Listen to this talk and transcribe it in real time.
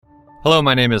Hello,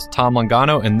 my name is Tom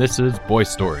Longano, and this is Boy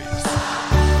Stories.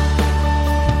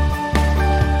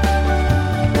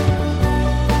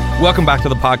 Welcome back to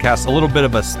the podcast. A little bit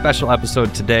of a special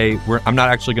episode today. I'm not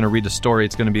actually going to read a story.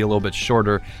 It's going to be a little bit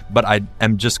shorter, but I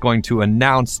am just going to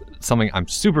announce something I'm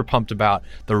super pumped about.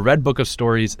 The Red Book of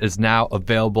Stories is now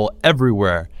available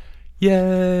everywhere.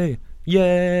 Yay!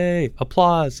 Yay!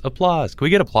 Applause! Applause! Can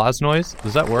we get applause noise?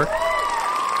 Does that work?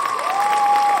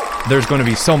 There's going to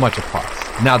be so much applause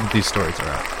now that these stories are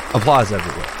out. Applause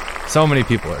everywhere. So many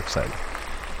people are excited.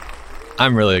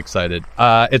 I'm really excited.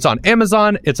 It's on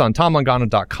Amazon. It's on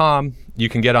TomLongano.com. You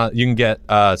can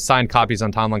get signed copies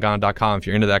on TomLongano.com if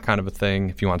you're into that kind of a thing.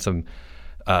 If you want some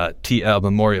TL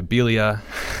memorabilia,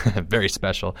 very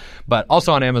special. But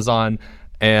also on Amazon.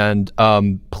 And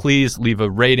please leave a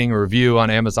rating or review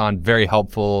on Amazon. Very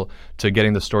helpful to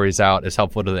getting the stories out. It's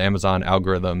helpful to the Amazon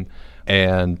algorithm.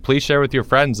 And please share with your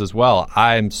friends as well.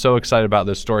 I'm so excited about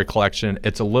this story collection.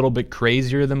 It's a little bit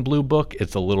crazier than Blue Book.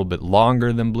 It's a little bit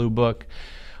longer than Blue Book.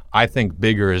 I think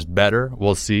bigger is better.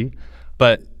 We'll see.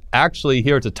 But actually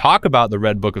here to talk about the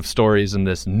Red Book of Stories and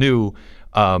this new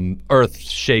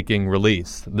earth-shaking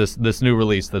release, this new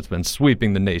release that's been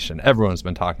sweeping the nation. Everyone's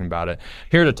been talking about it.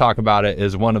 Here to talk about it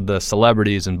is one of the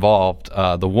celebrities involved,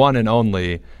 the one and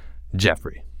only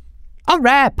Jeffrey. All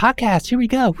right, podcast, here we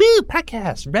go. Woo,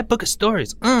 podcast, Red Book of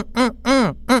Stories.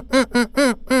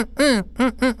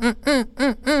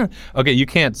 Okay, you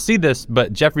can't see this,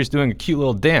 but Jeffrey's doing a cute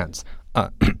little dance.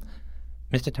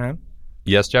 Mr. Tom?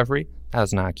 Yes, Jeffrey? That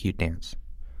was not a cute dance.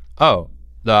 Oh,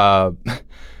 well,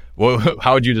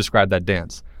 how would you describe that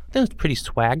dance? That was pretty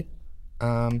swag.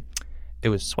 It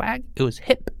was swag, it was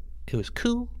hip, it was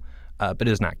cool, but it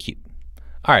was not cute.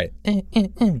 All right. It's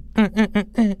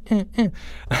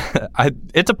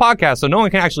a podcast, so no one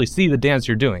can actually see the dance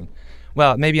you're doing.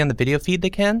 Well, maybe on the video feed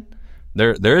they can?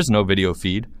 There is no video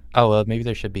feed. Oh, well, maybe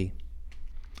there should be.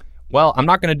 Well, I'm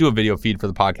not going to do a video feed for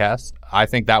the podcast. I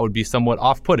think that would be somewhat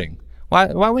off-putting. Why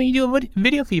wouldn't you do a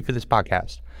video feed for this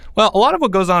podcast? Well, a lot of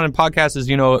what goes on in podcasts is,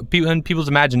 in people's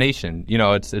imagination.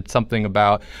 It's something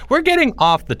about... We're getting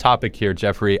off the topic here,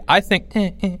 Jeffrey. I think...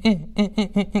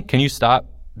 Can you stop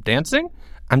dancing?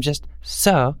 I'm just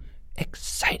so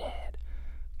excited.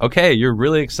 Okay, you're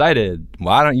really excited.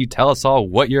 Why don't you tell us all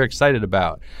what you're excited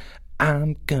about?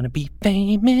 I'm gonna be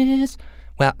famous.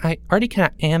 Well, I already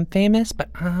kind of am famous, but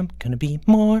I'm gonna be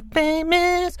more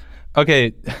famous.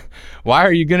 Okay, why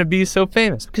are you gonna be so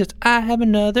famous? Because I have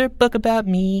another book about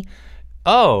me.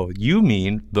 Oh, you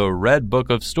mean the Red Book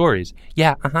of Stories.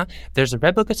 Yeah, There's the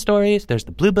Red Book of Stories. There's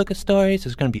the Blue Book of Stories.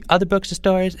 There's going to be other books of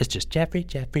stories. It's just Jeffrey.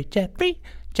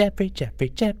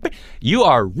 You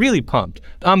are really pumped.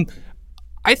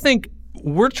 I think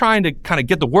we're trying to kind of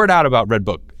get the word out about Red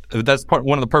Book. That's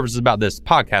one of the purposes about this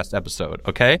podcast episode,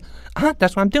 okay?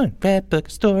 That's what I'm doing. Red Book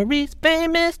of Stories,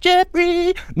 famous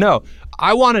Jeffrey. No,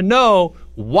 I want to know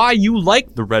why you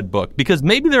like the Red Book, because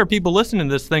maybe there are people listening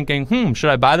to this thinking,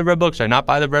 should I buy the Red Book? Should I not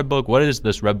buy the Red Book? What is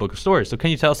this Red Book of Stories? So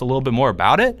can you tell us a little bit more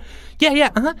about it? Yeah,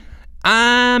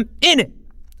 I'm in it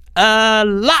a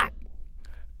lot.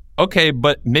 Okay,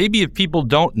 but maybe if people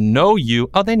don't know you...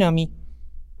 Oh, they know me.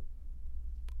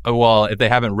 Well, if they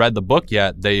haven't read the book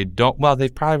yet, they don't... Well,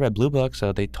 they've probably read Blue Book,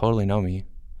 so they totally know me.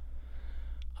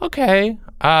 Okay,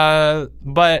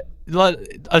 but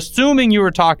assuming you were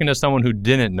talking to someone who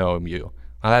didn't know you...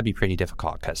 Well, that'd be pretty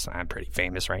difficult because I'm pretty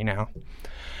famous right now.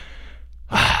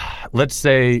 Let's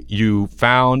say you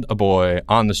found a boy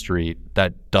on the street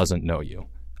that doesn't know you.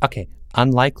 Okay,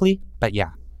 unlikely, but yeah.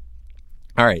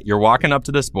 All right, you're walking up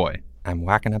to this boy. I'm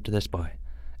walking up to this boy.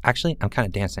 Actually, I'm kind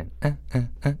of dancing.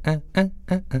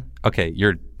 Okay,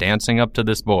 you're dancing up to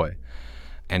this boy,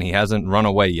 and he hasn't run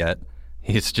away yet.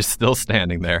 He's just still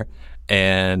standing there,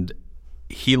 and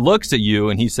he looks at you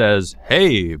and he says,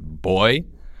 "Hey, boy.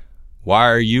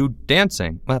 Why are you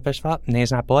dancing?" Well, first of all,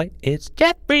 name's not boy, it's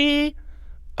Jeffrey.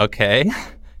 Okay.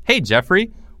 Hey,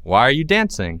 Jeffrey, why are you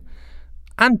dancing?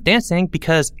 I'm dancing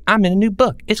because I'm in a new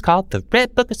book. It's called The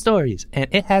Red Book of Stories, and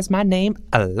it has my name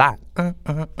a lot.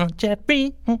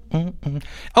 Jeffrey.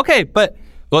 Okay, but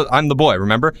I'm the boy,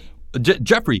 remember?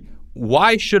 Jeffrey,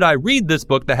 why should I read this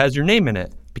book that has your name in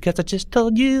it? Because I just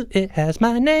told you it has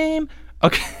my name.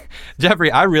 Okay,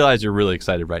 Jeffrey, I realize you're really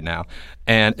excited right now,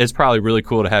 and it's probably really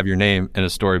cool to have your name in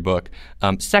a storybook.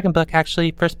 Second book,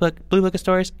 actually. First book, Blue Book of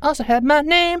Stories, also had my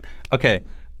name. Okay,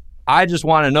 I just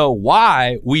want to know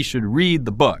why we should read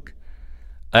the book.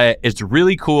 It's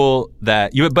really cool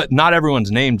that but not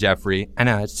everyone's named Jeffrey. I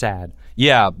know, it's sad.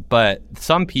 Yeah, but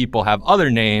some people have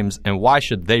other names, and why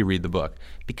should they read the book?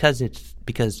 Because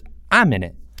I'm in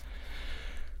it.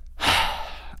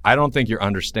 I don't think you're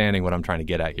understanding what I'm trying to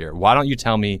get at here. Why don't you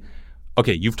tell me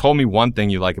Okay, you've told me one thing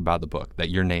you like about the book, that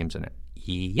your name's in it.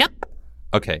 Yep.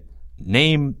 Okay,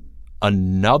 name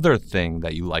another thing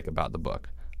that you like about the book.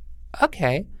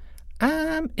 Okay.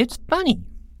 It's funny.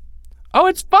 Oh,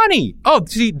 it's funny. Oh,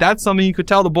 see, that's something you could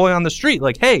tell the boy on the street.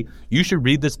 Like, hey, you should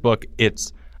read this book.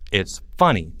 It's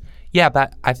funny. Yeah,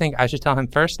 but I think I should tell him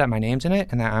first that my name's in it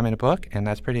and that I'm in a book, and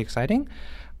that's pretty exciting.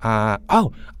 I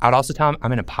would also tell him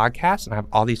I'm in a podcast and I have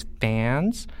all these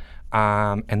fans.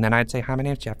 And then I'd say, hi, my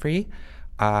name's Jeffrey.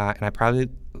 And I'd probably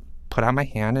put out my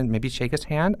hand and maybe shake his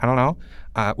hand. I don't know.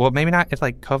 Well, maybe not if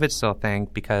like COVID's still a thing,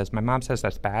 because my mom says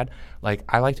that's bad. Like,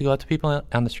 I like to go up to people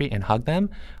on the street and hug them,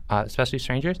 especially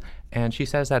strangers. And she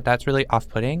says that that's really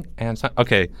off-putting. And so,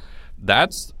 okay,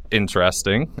 that's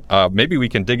interesting. Maybe we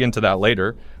can dig into that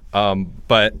later.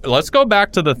 But let's go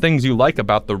back to the things you like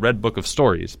about the Red Book of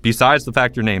Stories. Besides the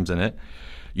fact your name's in it,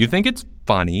 you think it's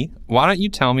funny. Why don't you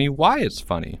tell me why it's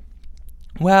funny?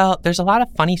 well, there's a lot of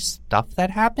funny stuff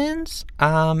that happens.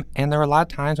 And there were a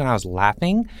lot of times when I was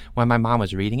laughing when my mom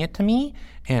was reading it to me.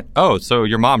 And, Oh, so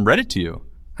your mom read it to you.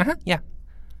 yeah.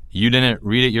 You didn't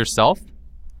read it yourself?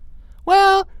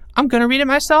 Well, I'm going to read it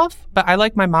myself, but I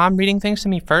like my mom reading things to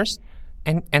me first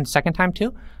and second time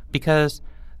too, because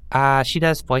she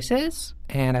does voices,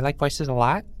 and I like voices a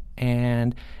lot.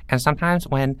 And sometimes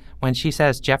when she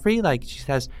says Jeffrey, like she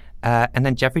says, and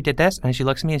then Jeffrey did this, and she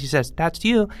looks at me and she says, that's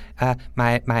you,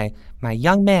 my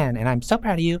young man, and I'm so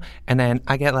proud of you. And then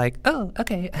I get like, oh,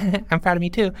 okay, I'm proud of me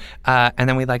too. And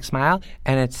then we like smile,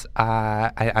 and it's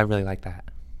I really like that.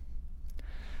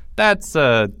 That's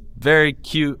a very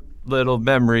cute little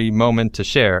memory moment to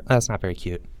share. That's not very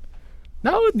cute.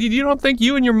 No, you don't think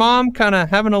you and your mom kind of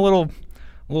having a little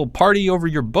party over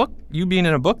your book, you being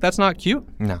in a book, that's not cute?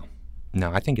 No,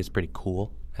 I think it's pretty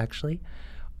cool, actually.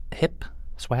 Hip,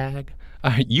 swag.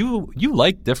 You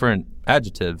like different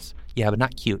adjectives. Yeah, but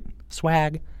not cute.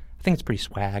 Swag. I think it's pretty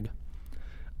swag.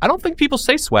 I don't think people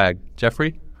say swag,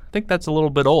 Jeffrey. I think that's a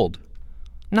little bit old.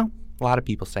 No, a lot of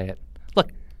people say it.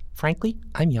 Look, frankly,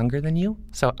 I'm younger than you,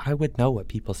 so I would know what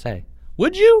people say.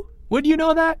 Would you? Would you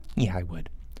know that? Yeah, I would.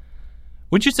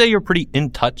 Would you say you're pretty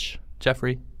in touch,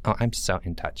 Jeffrey? Oh, I'm so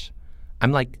in touch.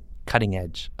 I'm like cutting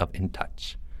edge of in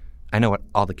touch. I know what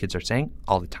all the kids are saying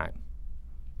all the time.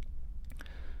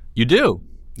 You do?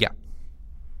 Yeah.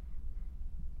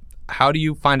 How do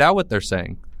you find out what they're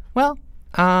saying? Well,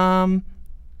 a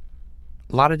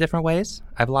lot of different ways.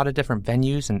 I have a lot of different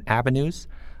venues and avenues.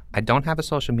 I don't have a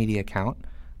social media account.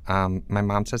 My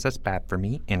mom says that's bad for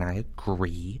me, and I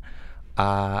agree.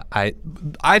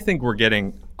 I think we're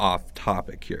getting off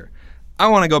topic here. I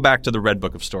want to go back to the Red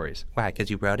Book of Stories. Why? Because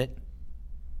you wrote it?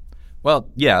 Well,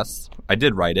 yes, I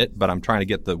did write it, but I'm trying to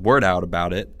get the word out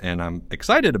about it, and I'm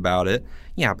excited about it.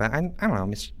 Yeah, but I don't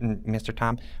know, Mr.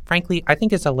 Tom. Frankly, I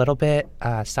think it's a little bit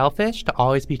selfish to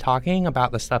always be talking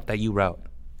about the stuff that you wrote.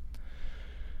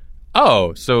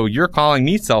 Oh, so you're calling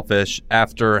me selfish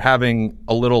after having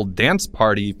a little dance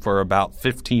party for about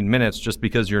 15 minutes just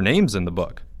because your name's in the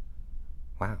book.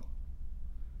 Wow.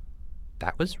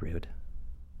 That was rude.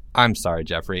 I'm sorry,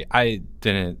 Jeffrey. I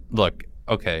didn't... Look,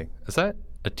 okay. Is that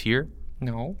a tear?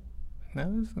 No,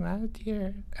 it's not a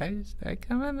tear. I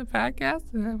come on the podcast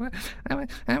and I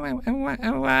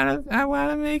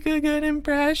want to make a good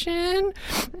impression.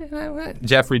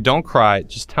 Jeffrey, don't cry.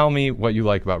 Just tell me what you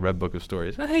like about Red Book of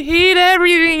Stories. I hate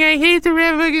everything. I hate the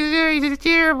Red Book of Stories. It's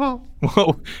terrible.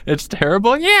 Whoa, it's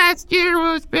terrible? Yeah, it's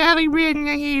terrible. It's badly written.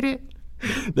 I hate it.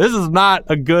 This is not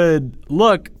a good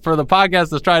look for the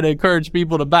podcast that's trying to encourage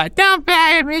people to buy. Don't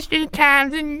buy it, Mr.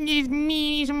 Tom's and these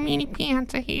meanie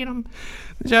pants. I hate them.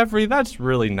 Jeffrey, that's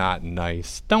really not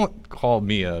nice. Don't call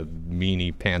me a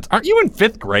meanie pants. Aren't you in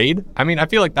 5th grade? I mean, I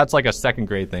feel like that's like a 2nd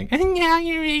grade thing. And now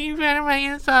you're making fun of my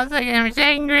insults like I'm a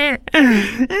 2nd grader.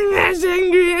 I'm not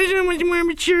 2nd grade. I'm so much more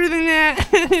mature than that.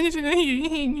 I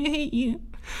hate you.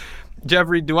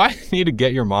 Jeffrey, do I need to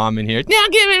get your mom in here? No,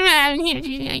 get my mom in here.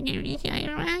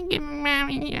 Get my mom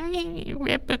in here.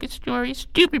 Red Book of Stories.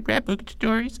 Stupid Red Book of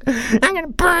Stories. I'm going to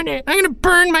burn it. I'm going to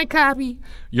burn my copy.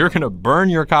 You're going to burn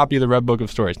your copy of the Red Book of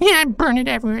Stories? Yeah, I burn it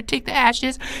everywhere. I take the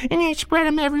ashes and I spread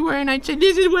them everywhere. And I say,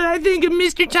 this is what I think of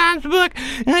Mr. Tom's book.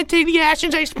 And I take the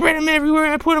ashes, I spread them everywhere.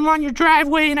 And I put them on your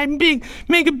driveway. And I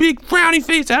make a big frowny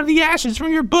face out of the ashes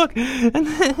from your book.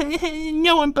 And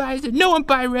no one buys it. No one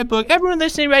buys Red Book. Everyone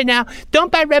listening right now,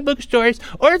 don't buy Red Book of Stories.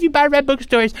 Or if you buy Red Book of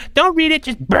Stories, don't read it.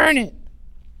 Just burn it.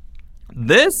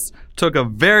 This took a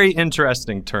very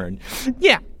interesting turn.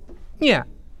 Yeah.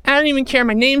 I don't even care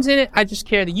my name's in it. I just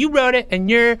care that you wrote it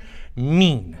and you're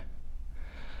mean.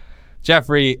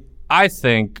 Jeffrey, I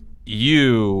think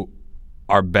you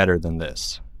are better than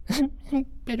this.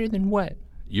 Better than what?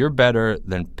 You're better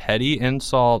than petty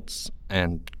insults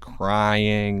and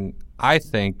crying. I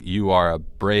think you are a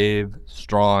brave,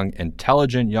 strong,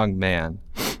 intelligent young man.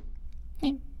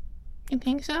 You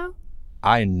think so?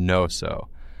 I know so.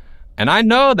 And I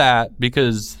know that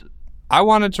because I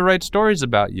wanted to write stories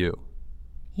about you.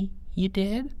 You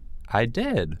did? I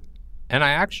did. And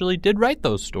I actually did write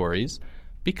those stories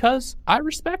because I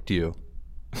respect you.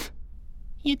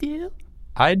 You do?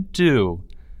 I do.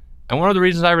 And one of the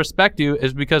reasons I respect you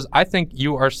is because I think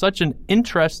you are such an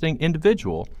interesting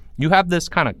individual. You have this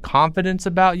kind of confidence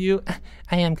about you.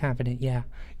 I am confident, yeah.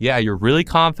 Yeah, you're really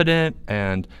confident,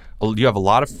 and you have a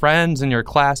lot of friends in your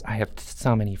class. I have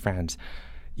so many friends.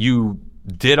 You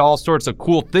did all sorts of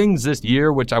cool things this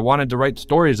year, which I wanted to write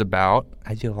stories about.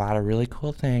 I do a lot of really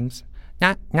cool things.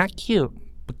 Not cute,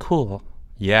 but cool.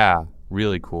 Yeah,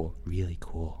 really cool. Really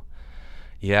cool.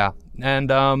 Yeah, and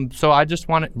so I just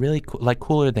want it really cool, like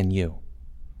cooler than you.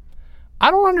 I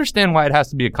don't understand why it has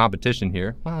to be a competition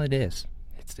here. Well, it is.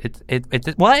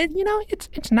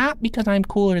 It's not because I'm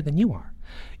cooler than you are.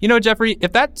 You know, Jeffrey,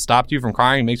 if that stopped you from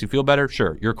crying and makes you feel better,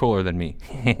 sure, you're cooler than me.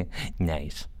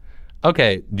 Nice.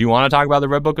 Okay, do you want to talk about the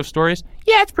Red Book of Stories?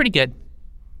 Yeah, it's pretty good.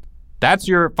 That's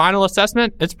your final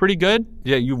assessment? It's pretty good?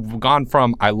 Yeah, you've gone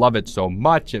from I love it so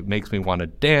much, it makes me want to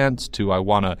dance, to I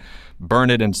want to burn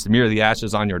it and smear the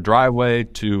ashes on your driveway,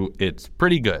 to it's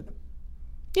pretty good.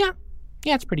 Yeah,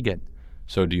 it's pretty good.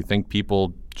 So do you think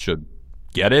people should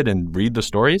get it and read the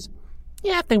stories?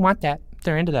 Yeah, if they want that. If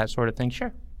they're into that sort of thing,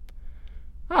 sure.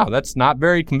 Oh, that's not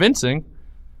very convincing.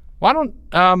 Why don't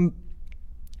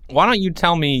you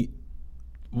tell me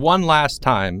one last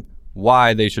time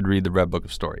why they should read the Red Book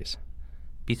of Stories?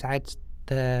 Besides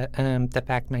the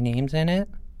fact my name's in it?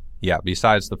 Yeah,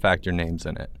 besides the fact your name's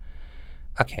in it.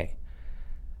 Okay.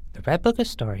 The Red Book of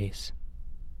Stories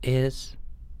is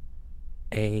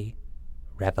a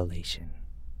revelation.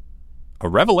 A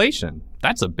revelation?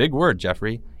 That's a big word,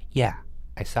 Jeffrey. Yeah,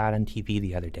 I saw it on TV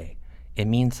the other day. It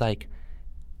means like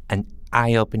an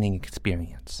eye-opening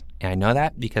experience. And I know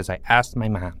that because I asked my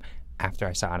mom after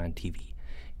I saw it on TV.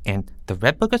 And the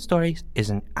Red Book of Stories is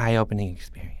an eye-opening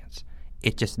experience.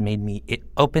 It just it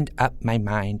opened up my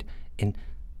mind in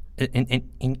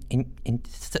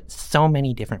so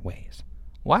many different ways.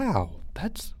 Wow,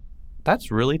 that's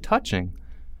really touching.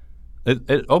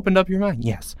 It opened up your mind.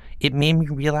 Yes, it made me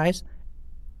realize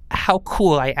how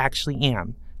cool I actually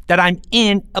am. That I'm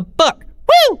in a book.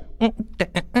 Woo!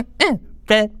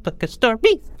 Red Book of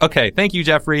Stories. Okay, thank you,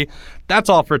 Jeffrey. That's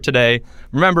all for today.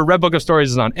 Remember, Red Book of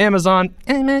Stories is on Amazon.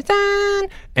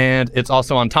 And it's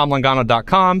also on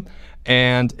TomLongano.com.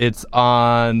 And it's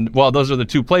on, well, those are the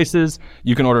two places.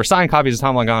 You can order signed copies at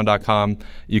TomLongano.com.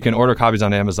 You can order copies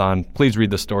on Amazon. Please read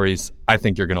the stories. I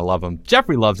think you're going to love them.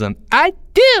 Jeffrey loves them. I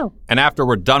do. And after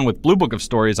we're done with Blue Book of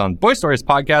Stories on Boy Stories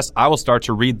podcast, I will start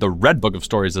to read the Red Book of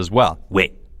Stories as well.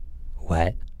 Wait,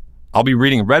 what? I'll be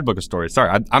reading Red Book of Stories. Sorry,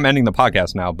 I'm ending the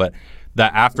podcast now, but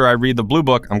that after I read the Blue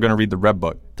Book, I'm going to read the Red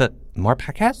Book. The more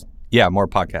podcasts? Yeah, more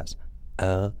podcasts.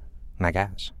 Oh my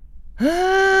gosh.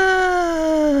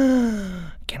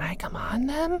 Can I come on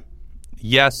them?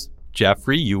 Yes,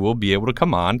 Jeffrey, you will be able to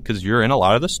come on because you're in a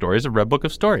lot of the stories of Red Book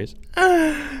of Stories.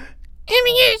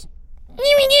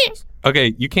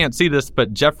 Okay, you can't see this,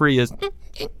 but Jeffrey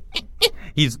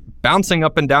he's bouncing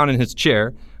up and down in his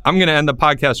chair. I'm going to end the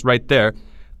podcast right there.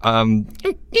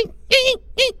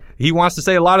 He wants to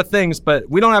say a lot of things, but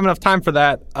we don't have enough time for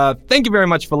that. Thank you very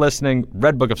much for listening.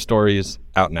 Red Book of Stories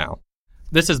out now.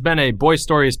 This has been a Boy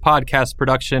Stories podcast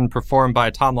production performed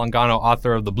by Tom Longano,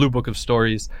 author of The Blue Book of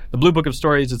Stories. The Blue Book of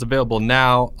Stories is available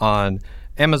now on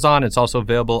Amazon. It's also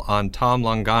available on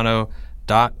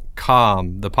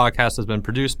TomLongano.com. The podcast has been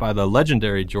produced by the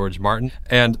legendary George Martin.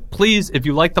 And please, if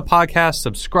you like the podcast,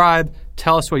 subscribe.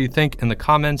 Tell us what you think in the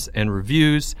comments and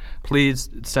reviews. Please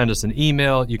send us an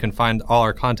email. You can find all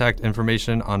our contact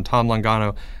information on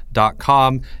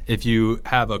TomLongano.com. If you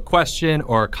have a question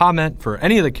or a comment for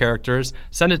any of the characters,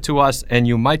 send it to us and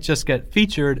you might just get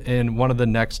featured in one of the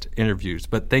next interviews.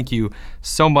 But thank you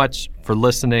so much for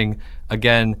listening.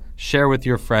 Again, share with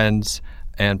your friends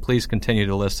and please continue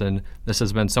to listen. This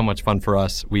has been so much fun for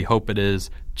us. We hope it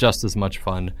is just as much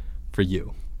fun for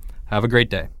you. Have a great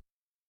day.